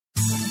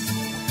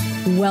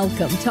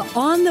Welcome to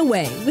On the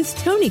Way with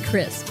Tony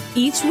Crisp.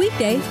 Each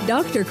weekday,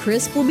 Dr.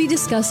 Crisp will be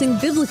discussing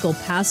biblical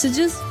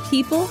passages,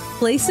 people,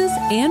 places,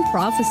 and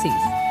prophecies.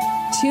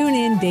 Tune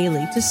in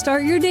daily to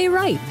start your day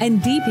right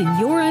and deepen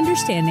your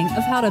understanding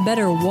of how to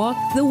better walk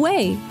the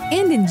way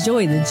and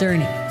enjoy the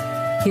journey.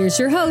 Here's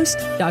your host,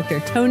 Dr.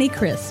 Tony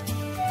Crisp.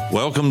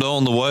 Welcome to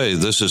On the Way.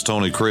 This is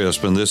Tony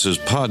Crisp, and this is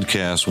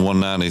Podcast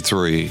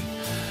 193.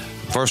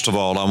 First of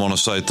all, I want to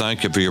say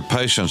thank you for your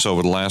patience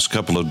over the last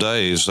couple of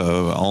days.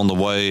 On the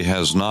Way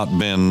has not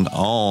been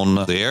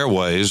on the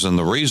airways, and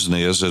the reason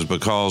is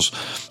because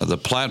the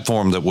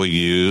platform that we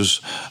use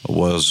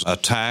was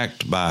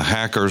attacked by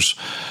hackers.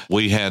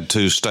 We had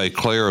to stay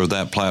clear of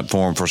that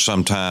platform for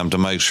some time to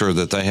make sure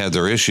that they had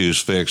their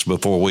issues fixed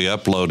before we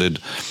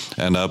uploaded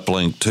and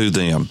uplinked to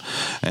them.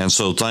 And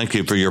so thank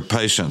you for your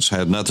patience.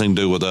 Had nothing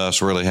to do with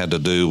us, really had to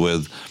do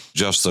with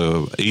just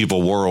the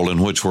evil world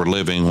in which we're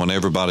living when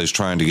everybody's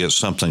trying to get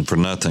something for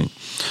nothing.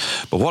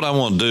 But what I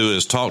want to do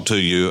is talk to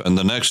you in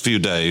the next few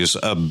days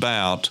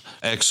about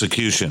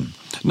execution.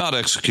 Not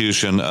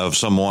execution of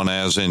someone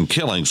as in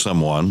killing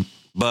someone,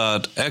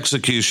 but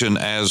execution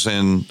as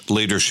in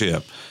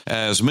leadership.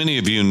 As many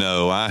of you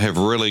know, I have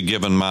really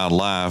given my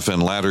life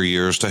in latter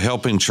years to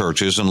helping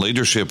churches and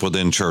leadership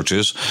within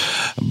churches,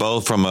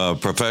 both from a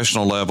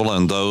professional level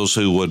and those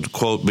who would,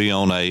 quote, be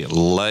on a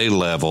lay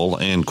level,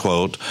 end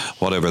quote,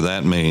 whatever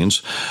that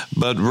means.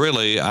 But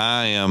really,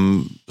 I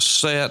am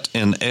set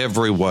in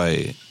every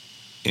way,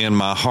 in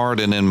my heart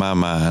and in my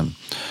mind,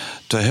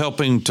 to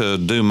helping to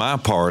do my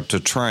part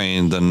to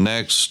train the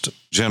next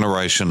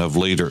generation of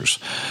leaders,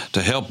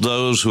 to help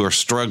those who are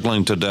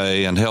struggling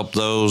today and help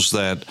those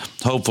that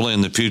hopefully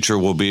in the future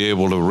will be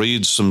able to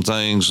read some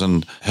things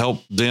and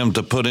help them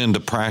to put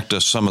into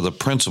practice some of the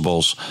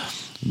principles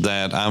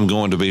that I'm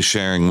going to be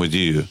sharing with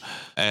you.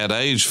 At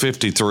age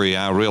 53,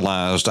 I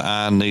realized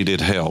I needed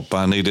help.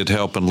 I needed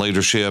help in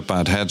leadership.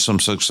 I'd had some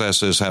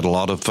successes, had a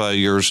lot of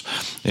failures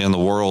in the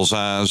world's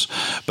eyes,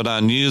 but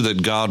I knew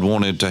that God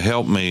wanted to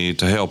help me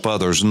to help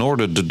others. In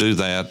order to do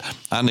that,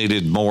 I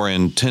needed more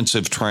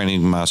intensive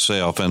training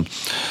myself. And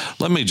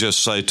let me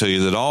just say to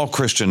you that all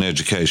Christian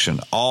education,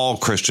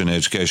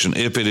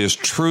 if it is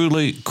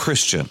truly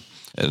Christian,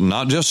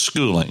 not just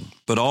schooling,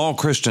 but all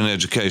Christian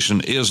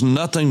education is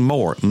nothing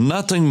more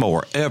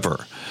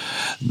ever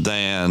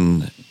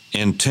than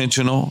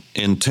intentional,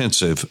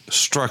 intensive,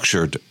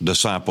 structured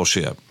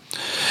discipleship.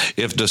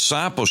 If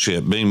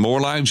discipleship, being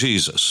more like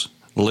Jesus,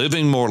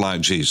 living more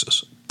like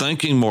Jesus,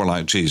 thinking more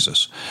like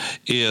Jesus,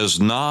 is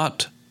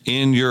not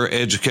in your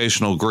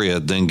educational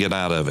grid, then get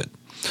out of it.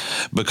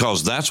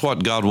 Because that's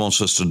what God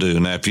wants us to do.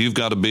 Now, if you've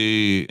got to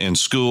be in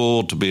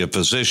school to be a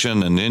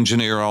physician, an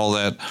engineer, all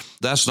that,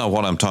 that's not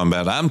what I'm talking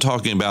about. I'm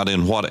talking about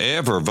in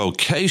whatever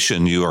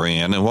vocation you are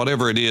in and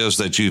whatever it is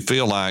that you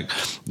feel like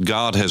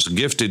God has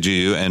gifted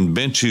you and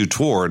bent you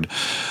toward,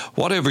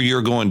 whatever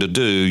you're going to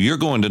do, you're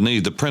going to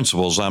need the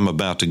principles I'm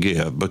about to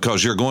give,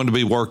 because you're going to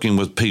be working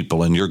with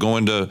people and you're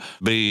going to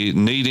be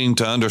needing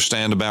to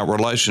understand about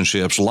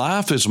relationships.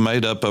 Life is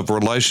made up of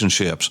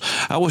relationships.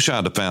 I wish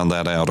I'd have found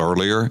that out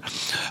earlier.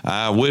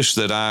 I wish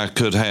that I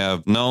could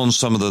have known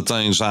some of the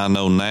things I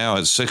know now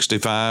at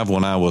 65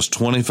 when I was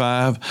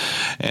 25,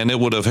 and it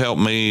would have helped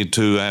me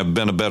to have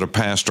been a better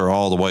pastor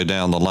all the way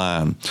down the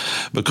line.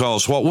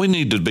 Because what we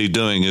need to be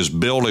doing is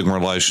building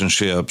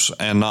relationships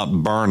and not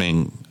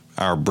burning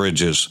our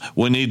bridges.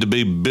 We need to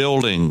be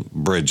building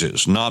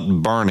bridges, not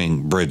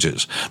burning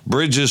bridges.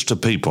 Bridges to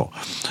people.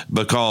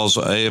 Because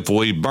if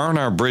we burn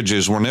our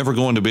bridges, we're never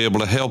going to be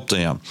able to help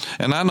them.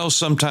 And I know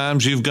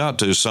sometimes you've got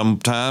to.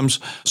 Sometimes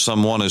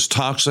someone is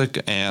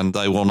toxic and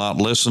they will not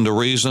listen to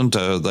reason.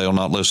 They'll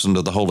not listen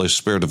to the Holy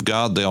Spirit of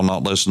God. They'll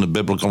not listen to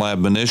biblical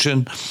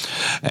admonition.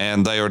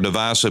 And they are a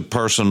divisive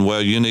person.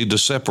 Well, you need to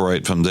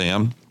separate from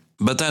them.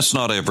 But that's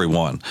not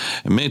everyone.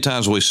 And many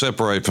times we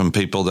separate from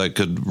people that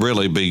could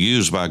really be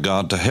used by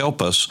God to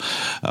help us.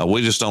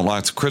 We just don't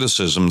like the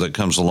criticism that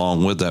comes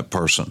along with that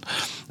person.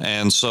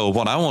 And so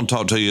what I want to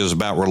talk to you is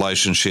about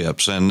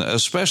relationships, and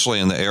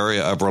especially in the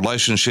area of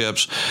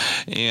relationships,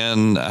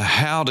 in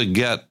how to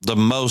get the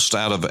most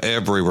out of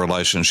every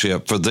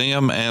relationship for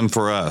them and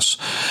for us.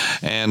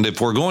 And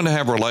if we're going to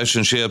have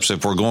relationships,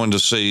 if we're going to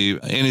see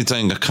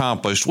anything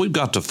accomplished, we've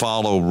got to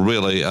follow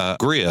really a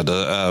grid,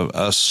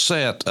 a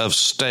set of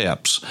steps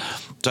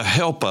to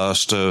help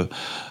us to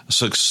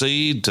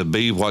succeed, to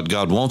be what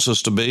God wants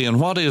us to be.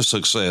 And what is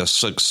success?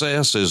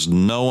 Success is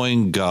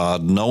knowing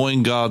God,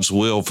 knowing God's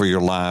will for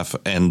your life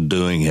and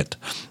doing it.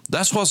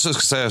 That's what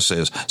success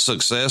is.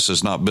 Success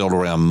is not built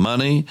around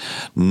money,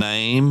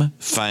 name,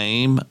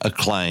 fame,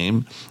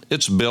 acclaim.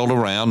 It's built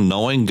around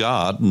knowing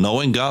God,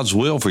 knowing God's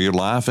will for your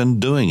life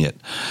and doing it.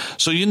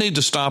 So you need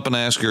to stop and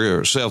ask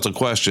yourself the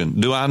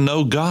question, do I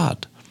know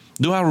God?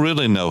 Do I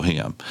really know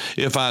him?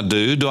 If I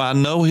do I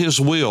know his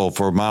will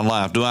for my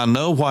life? Do I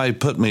know why he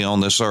put me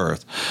on this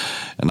earth?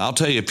 And I'll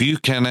tell you, if you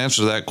can't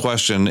answer that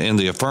question in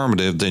the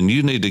affirmative, then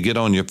you need to get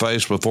on your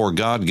face before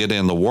God, get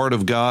in the Word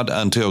of God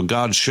until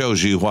God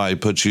shows you why He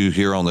put you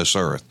here on this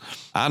earth.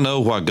 I know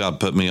why God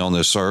put me on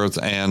this earth,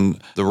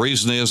 and the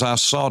reason is I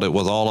sought it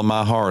with all of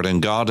my heart,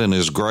 and God in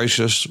His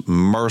gracious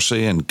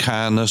mercy and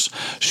kindness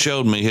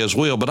showed me His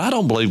will. But I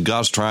don't believe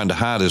God's trying to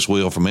hide His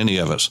will from any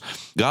of us.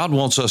 God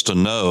wants us to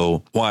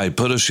know why He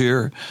put us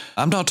here.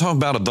 I'm not talking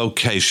about a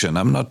vocation.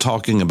 I'm not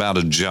talking about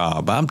a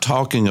job. I'm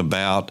talking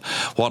about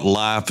what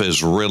life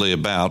is really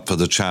about for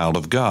the child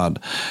of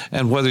God.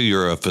 And whether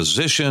you're a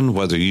physician,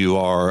 whether you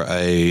are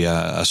a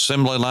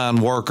assembly line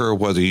worker,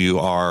 whether you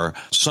are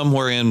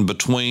somewhere in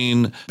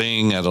between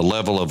being at a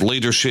level of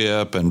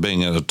leadership and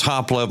being at a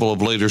top level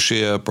of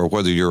leadership, or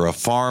whether you're a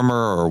farmer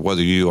or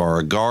whether you are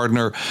a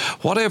gardener,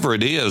 whatever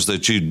it is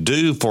that you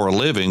do for a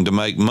living to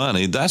make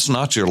money, that's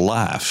not your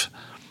life.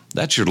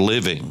 That's your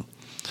living.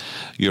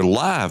 Your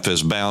life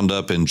is bound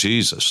up in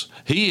Jesus.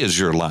 He is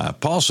your life.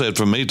 Paul said,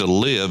 for me to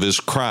live is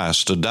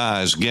Christ, to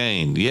die is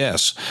gain.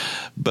 Yes,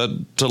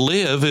 but to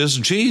live is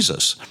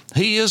Jesus.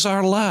 He is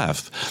our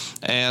life.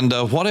 And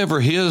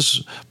whatever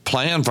His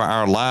plan for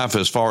our life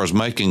as far as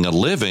making a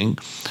living,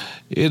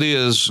 it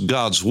is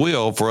God's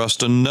will for us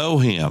to know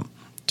Him,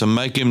 to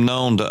make Him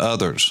known to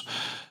others.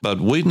 But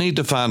we need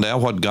to find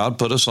out what God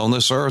put us on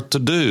this earth to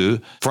do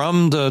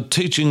from the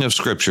teaching of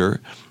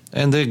Scripture,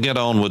 and then get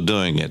on with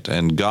doing it.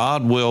 And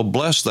God will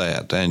bless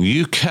that. And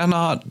you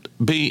cannot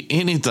be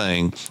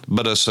anything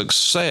but a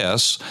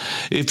success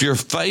if you're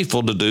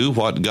faithful to do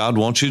what God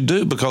wants you to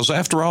do, because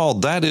after all,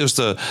 that is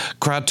the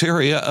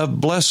criteria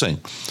of blessing.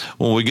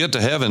 When we get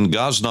to heaven,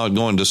 God's not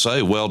going to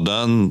say, well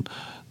done,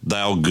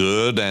 thou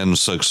good and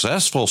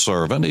successful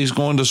servant. He's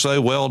going to say,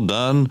 well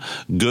done,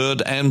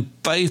 good and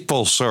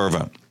faithful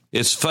servant.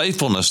 It's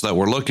faithfulness that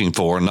we're looking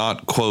for,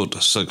 not, quote,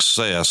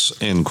 success,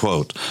 end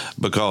quote,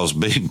 because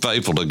being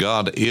faithful to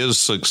God is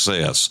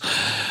success.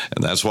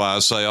 And that's why I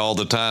say all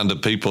the time to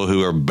people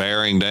who are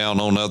bearing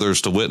down on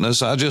others to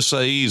witness, I just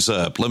say, ease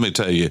up. Let me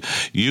tell you,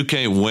 you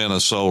can't win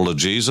a soul to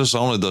Jesus.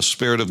 Only the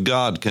Spirit of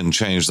God can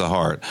change the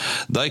heart.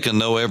 They can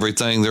know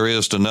everything there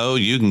is to know.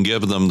 You can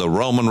give them the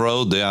Roman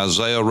road, the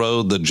Isaiah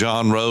road, the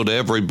John road,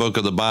 every book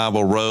of the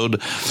Bible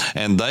road,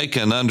 and they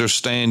can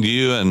understand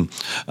you. And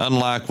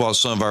unlike what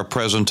some of our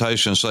presentations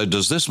say,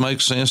 does this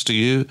make sense to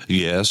you?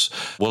 Yes.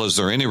 Well, is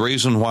there any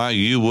reason why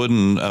you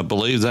wouldn't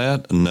believe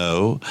that?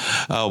 No.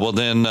 Well,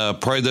 then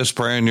pray this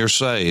prayer and you're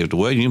saved.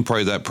 Well, you can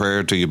pray that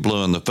prayer till you're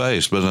blue in the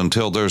face, but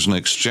until there's an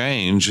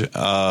exchange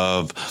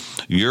of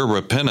your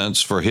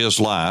repentance for His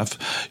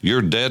life,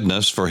 your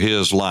deadness for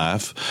His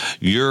life,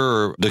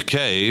 your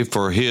decay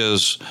for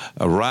His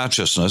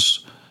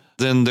righteousness,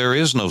 then there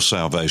is no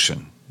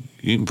salvation.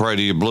 You can pray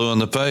till you're blue in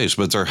the face,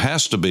 but there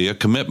has to be a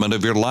commitment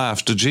of your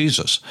life to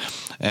Jesus.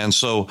 And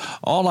so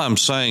all I'm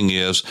saying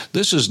is,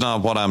 this is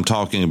not what I'm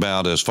talking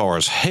about as far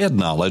as head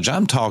knowledge.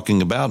 I'm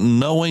talking about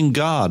knowing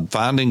God,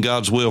 finding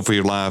God's will for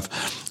your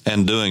life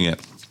and doing it,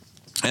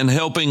 and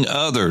helping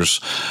others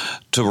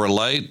to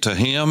relate to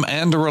Him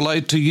and to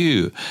relate to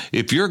you.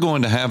 If you're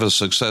going to have a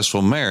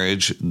successful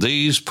marriage,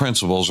 these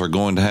principles are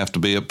going to have to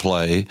be at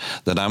play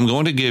that I'm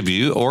going to give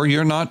you, or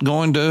you're not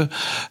going to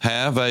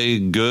have a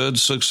good,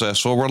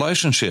 successful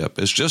relationship.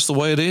 It's just the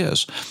way it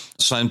is.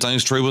 Same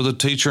thing's true with a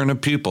teacher and a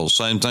pupil.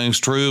 Same thing's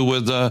true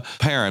with a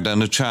parent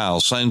and a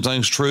child. Same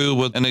thing's true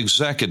with an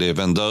executive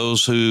and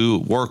those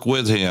who work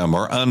with him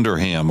or under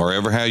him, or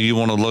ever how you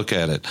want to look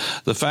at it.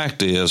 The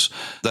fact is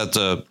that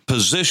the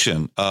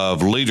position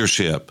of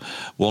leadership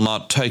will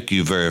not take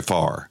you very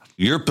far.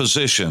 Your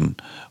position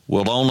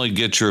will only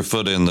get your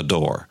foot in the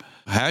door.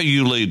 How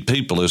you lead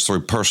people is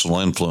through personal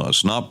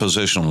influence, not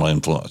positional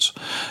influence.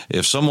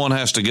 If someone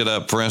has to get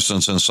up, for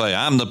instance, and say,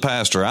 I'm the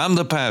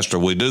pastor,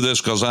 we do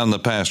this because I'm the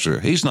pastor.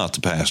 He's not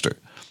the pastor.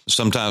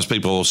 Sometimes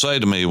people will say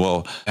to me,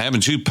 well,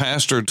 haven't you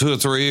pastored 2 or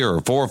 3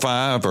 or 4 or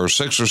 5 or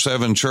 6 or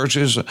 7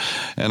 churches?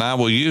 And I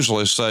will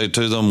usually say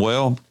to them,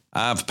 well,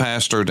 I've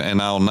pastored,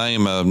 and I'll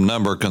name a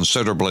number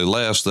considerably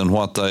less than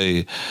what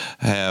they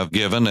have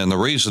given. And the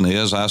reason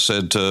is, I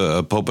said to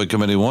a pulpit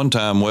committee one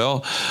time,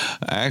 well,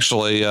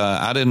 actually,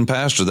 I didn't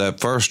pastor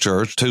that first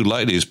church. 2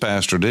 ladies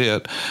pastored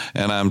it,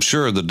 and I'm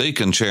sure the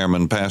deacon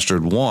chairman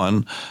pastored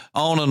one,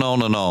 on and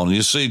on and on.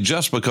 You see,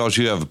 just because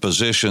you have a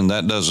position,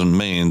 that doesn't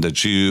mean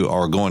that you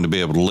are going to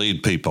be able to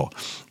lead people,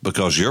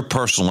 because your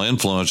personal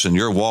influence and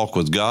your walk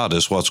with God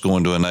is what's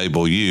going to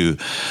enable you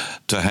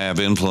to have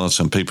influence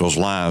in people's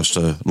lives,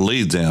 to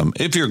lead them,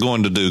 if you're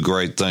going to do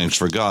great things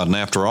for God. And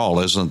after all,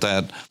 isn't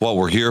that what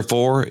we're here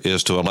for,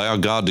 is to allow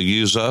God to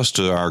use us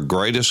to our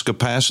greatest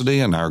capacity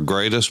and our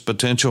greatest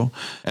potential?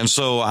 And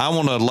so I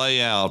want to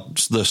lay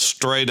out the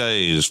straight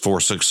A's for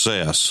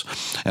success,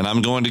 and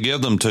I'm going to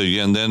give them to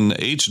you. And then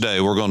each day,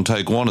 we're going to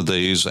take one of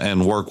these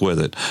and work with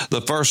it.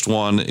 The first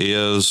one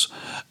is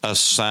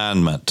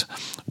assignment.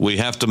 We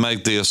have to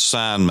make the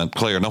assignment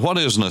clear. Now, what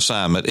is an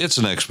assignment? It's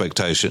an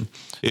expectation.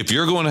 If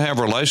you're going to have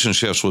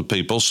relationships with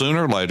people,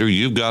 sooner or later,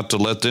 you've got to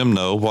let them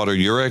know what are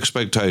your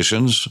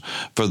expectations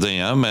for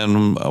them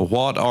and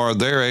what are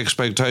their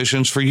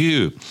expectations for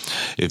you.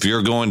 If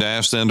you're going to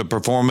ask them to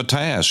perform a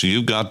task,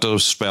 you've got to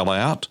spell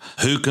out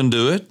who can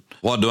do it,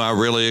 what do I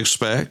really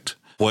expect,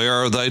 where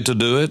are they to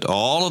do it,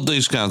 all of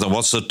these kinds of things.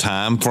 What's the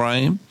time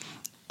frame?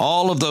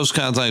 All of those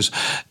kinds of things.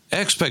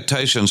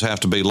 Expectations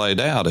have to be laid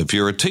out. If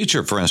you're a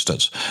teacher, for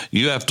instance,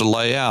 you have to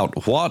lay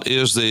out what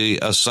is the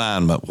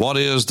assignment, what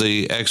is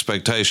the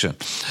expectation.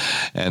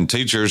 And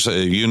teachers,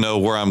 you know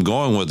where I'm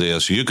going with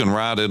this. You can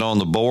write it on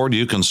the board,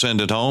 you can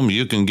send it home,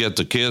 you can get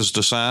the kids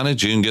to sign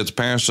it, you can get the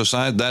parents to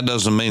sign it. That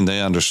doesn't mean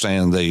they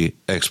understand the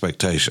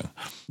expectation.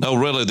 No,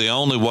 really, the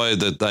only way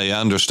that they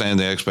understand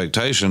the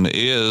expectation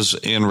is,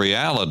 in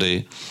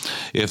reality,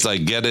 if they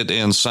get it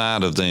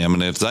inside of them.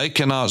 And if they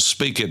cannot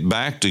speak it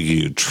back to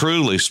you,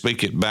 truly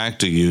speak it back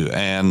to you,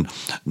 and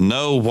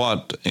know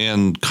what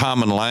in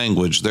common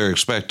language they're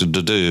expected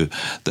to do,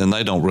 then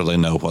they don't really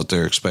know what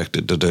they're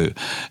expected to do.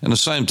 And the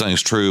same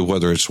thing's true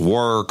whether it's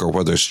work or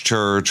whether it's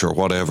church or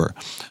whatever.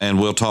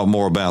 And we'll talk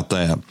more about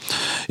that.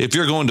 If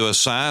you're going to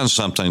assign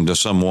something to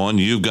someone,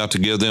 you've got to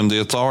give them the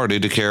authority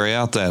to carry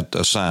out that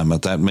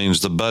assignment. That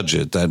means the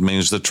budget, that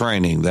means the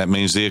training, that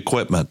means the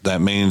equipment, that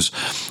means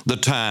the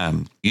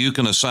time. You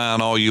can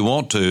assign all you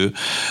want to,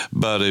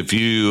 but if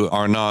you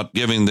are not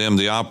giving them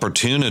the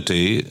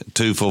opportunity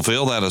to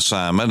fulfill that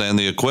assignment and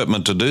the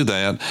equipment to do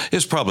that,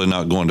 it's probably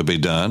not going to be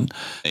done.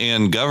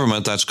 In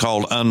government, that's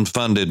called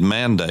unfunded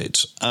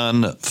mandates.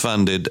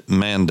 Unfunded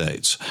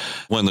mandates.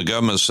 When the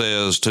government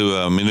says to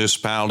a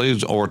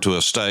municipality or to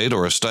a state,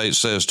 or a state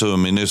says to a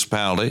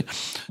municipality,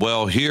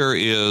 well, here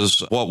is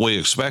what we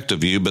expect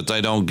of you, but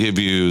they don't give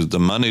you the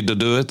money to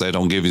do it. They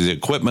don't give you the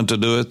equipment to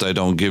do it. They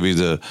don't give you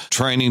the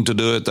training to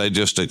do it. They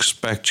just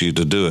expect you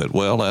to do it.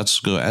 Well,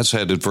 that's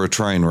headed for a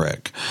train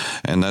wreck.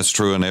 And that's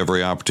true in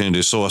every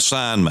opportunity. So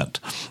assignment,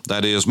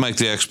 that is, make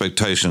the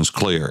expectations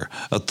clear.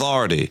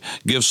 Authority,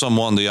 give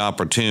someone the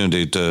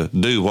opportunity to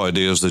do what it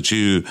is that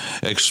you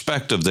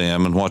expect of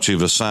them and what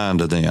you've assigned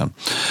to them.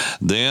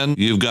 Then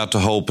you've got to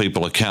hold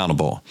people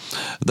accountable.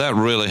 That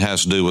really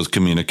has to do with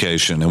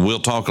communication. And we'll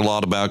talk a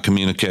lot about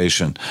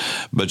communication.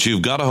 But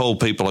you've got to hold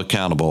people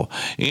accountable.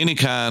 Any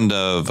kind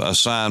of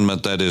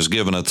assignment that is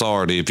given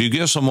authority, if you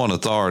give someone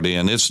authority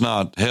and it's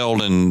not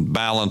held in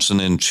balance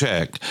and in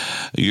check,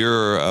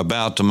 you're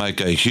about to make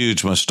a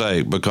huge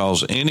mistake,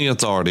 because any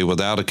authority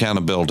without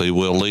accountability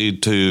will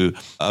lead to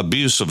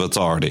abuse of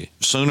authority.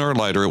 Sooner or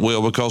later it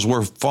will, because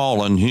we're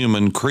fallen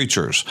human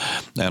creatures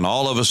and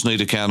all of us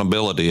need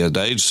accountability. At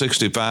age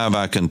 65,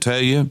 I can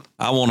tell you,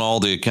 I want all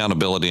the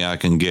accountability I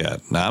can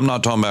get. Now, I'm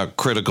not talking about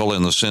critical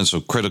in the sense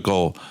of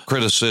critical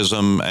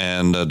criticism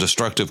and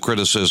destructive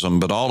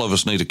criticism, but all of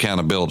us need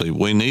accountability.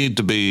 We need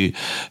to be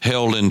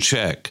held in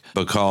check,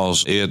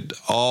 because it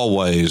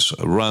always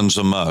runs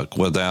amok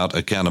without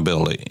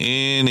accountability.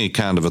 Any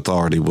kind of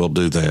authority will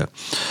do that.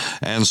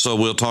 And so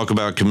we'll talk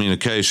about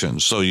communication.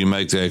 So you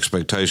make the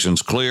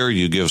expectations clear,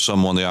 you give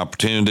someone the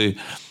opportunity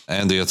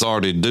and the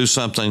authority to do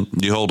something,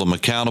 you hold them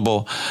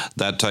accountable.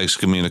 That takes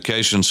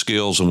communication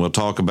skills, and we'll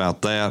talk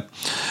about that.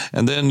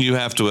 And then you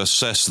have to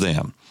assess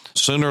them.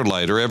 Sooner or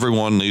later,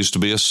 everyone needs to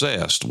be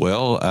assessed.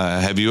 Well,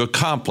 have you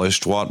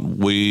accomplished what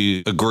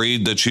we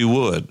agreed that you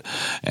would?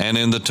 And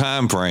in the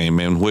time frame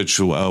in which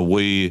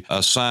we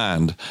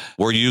assigned,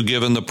 were you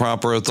given the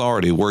proper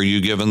authority? Were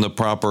you given the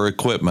proper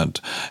equipment?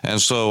 And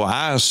so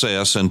I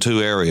assess in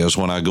two areas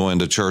when I go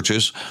into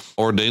churches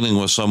or dealing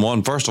with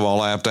someone. First of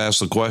all, I have to ask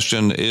the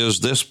question,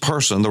 is this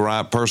person the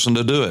right person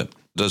to do it?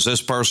 Does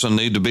this person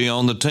need to be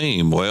on the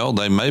team? Well,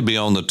 they may be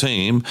on the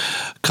team.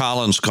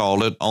 Collins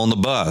called it on the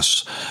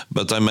bus,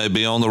 but they may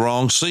be on the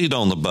wrong seat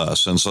on the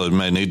bus, and so they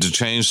may need to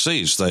change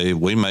seats.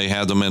 We may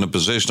have them in a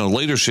position of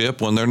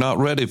leadership when they're not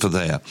ready for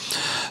that.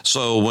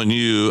 So when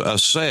you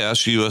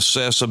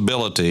assess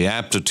ability,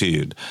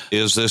 aptitude.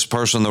 Is this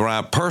person the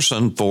right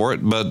person for it,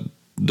 but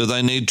do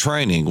they need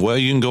training? Well,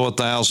 you can go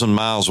 1,000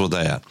 miles with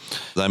that.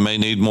 They may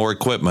need more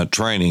equipment,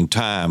 training,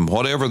 time,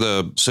 whatever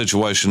the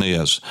situation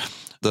is.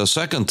 The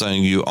second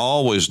thing you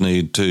always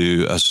need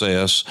to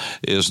assess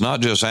is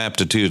not just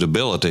aptitude,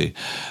 ability,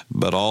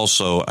 but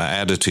also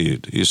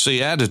attitude. You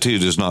see,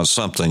 attitude is not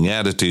something.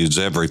 Attitude's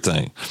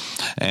everything.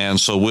 And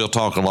so we'll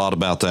talk a lot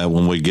about that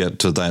when we get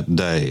to that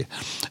day.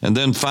 And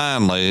then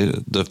finally,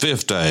 the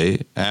fifth day,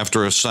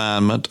 after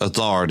assignment,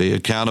 authority,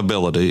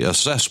 accountability,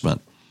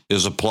 assessment,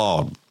 is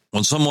applaud.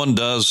 When someone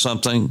does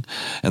something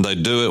and they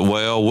do it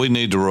well, we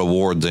need to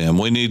reward them.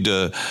 We need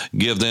to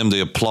give them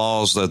the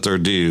applause that they're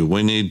due.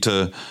 We need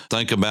to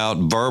think about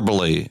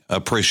verbally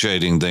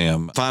appreciating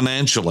them,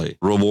 financially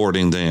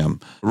rewarding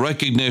them,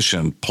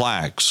 recognition,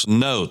 plaques,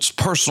 notes,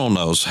 personal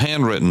notes,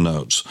 handwritten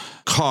notes,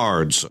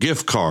 cards,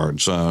 gift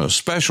cards,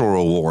 special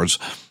rewards,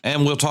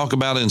 and we'll talk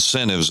about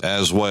incentives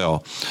as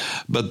well.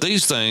 But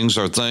these things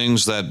are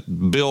things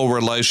that build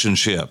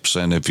relationships.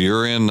 And if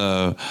you're in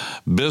the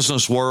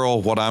business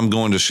world, what I'm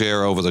going to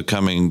share over the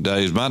coming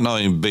days might not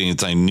even be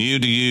anything new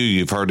to you.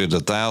 You've heard it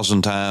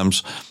 1,000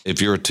 times.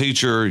 If you're a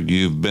teacher,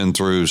 you've been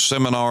through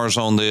seminars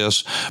on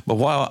this. But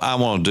what I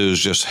want to do is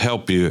just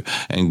help you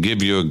and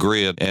give you a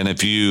grid. And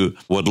if you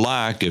would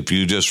like, if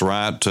you just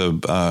write to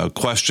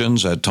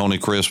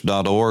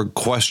questions@tonycrisp.org,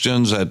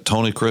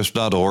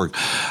 questions@tonycrisp.org,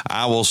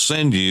 I will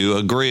send you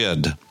a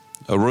grid,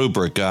 a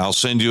rubric. I'll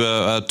send you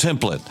a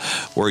template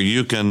where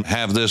you can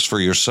have this for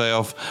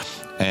yourself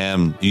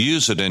and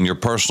use it in your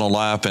personal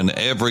life in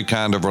every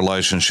kind of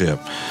relationship.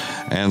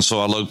 And so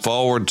I look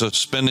forward to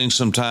spending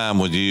some time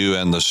with you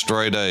and the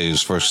stray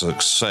days for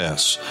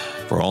success.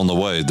 For On the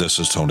Way, this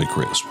is Tony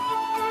Crisp.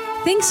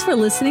 Thanks for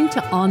listening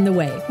to On the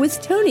Way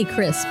with Tony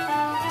Crisp.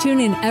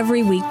 Tune in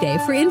every weekday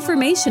for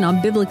information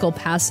on biblical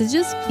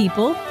passages,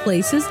 people,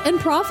 places, and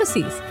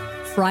prophecies.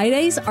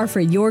 Fridays are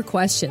for your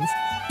questions.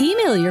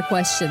 Email your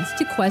questions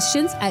to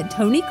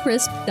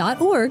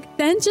questions@tonycrisp.org.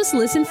 Then just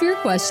listen for your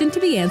question to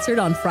be answered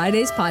on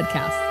Friday's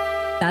podcast.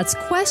 That's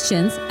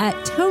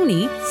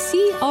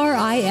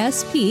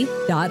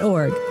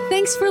questions@tonycrisp.org.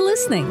 Thanks for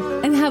listening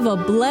and have a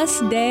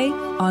blessed day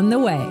on the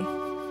way.